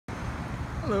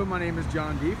Hello, my name is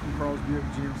John D from Carl's Buick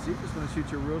GMC. Just want to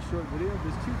shoot you a real short video of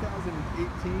this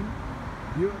 2018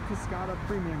 Buick Cascada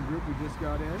Premium Group we just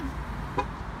got in.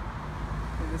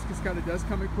 And this Cascada does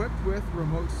come equipped with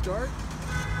remote start,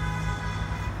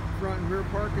 front and rear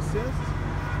park assist,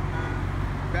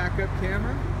 backup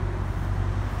camera.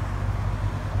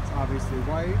 It's obviously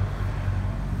white.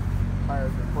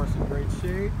 Tires are of course in great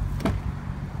shape.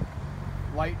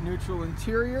 Light neutral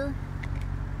interior.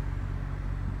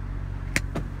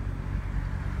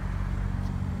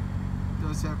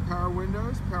 Does have power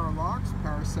windows, power locks,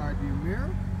 power side view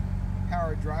mirror,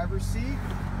 power driver's seat.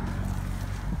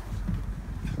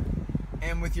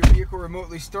 And with your vehicle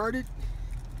remotely started,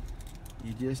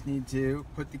 you just need to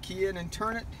put the key in and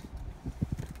turn it.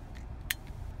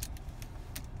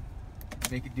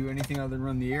 Make it do anything other than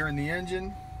run the air in the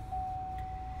engine.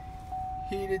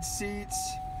 Heated seats,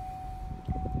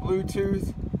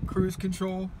 Bluetooth, cruise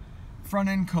control, front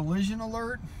end collision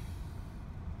alert,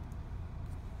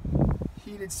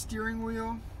 heated steering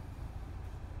wheel,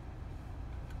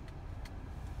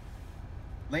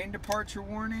 lane departure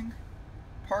warning,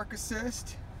 park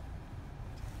assist.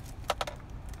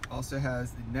 Also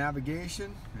has the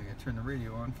navigation. I gotta turn the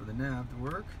radio on for the nav to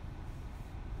work.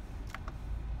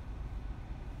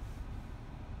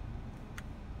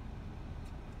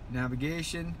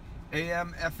 Navigation,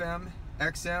 AM, FM,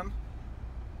 XM.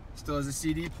 Still has a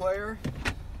CD player.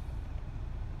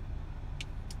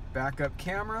 Backup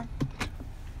camera.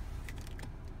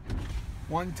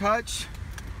 One touch.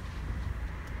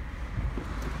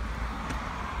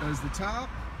 Does the top.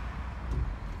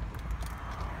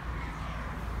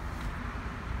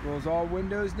 Rolls all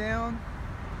windows down.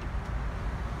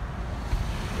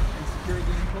 And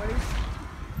security in place.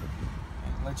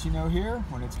 And let you know here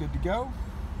when it's good to go.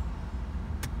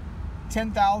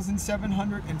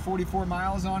 10,744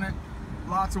 miles on it.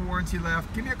 Lots of warranty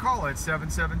left. Give me a call at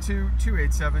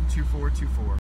 772-287-2424.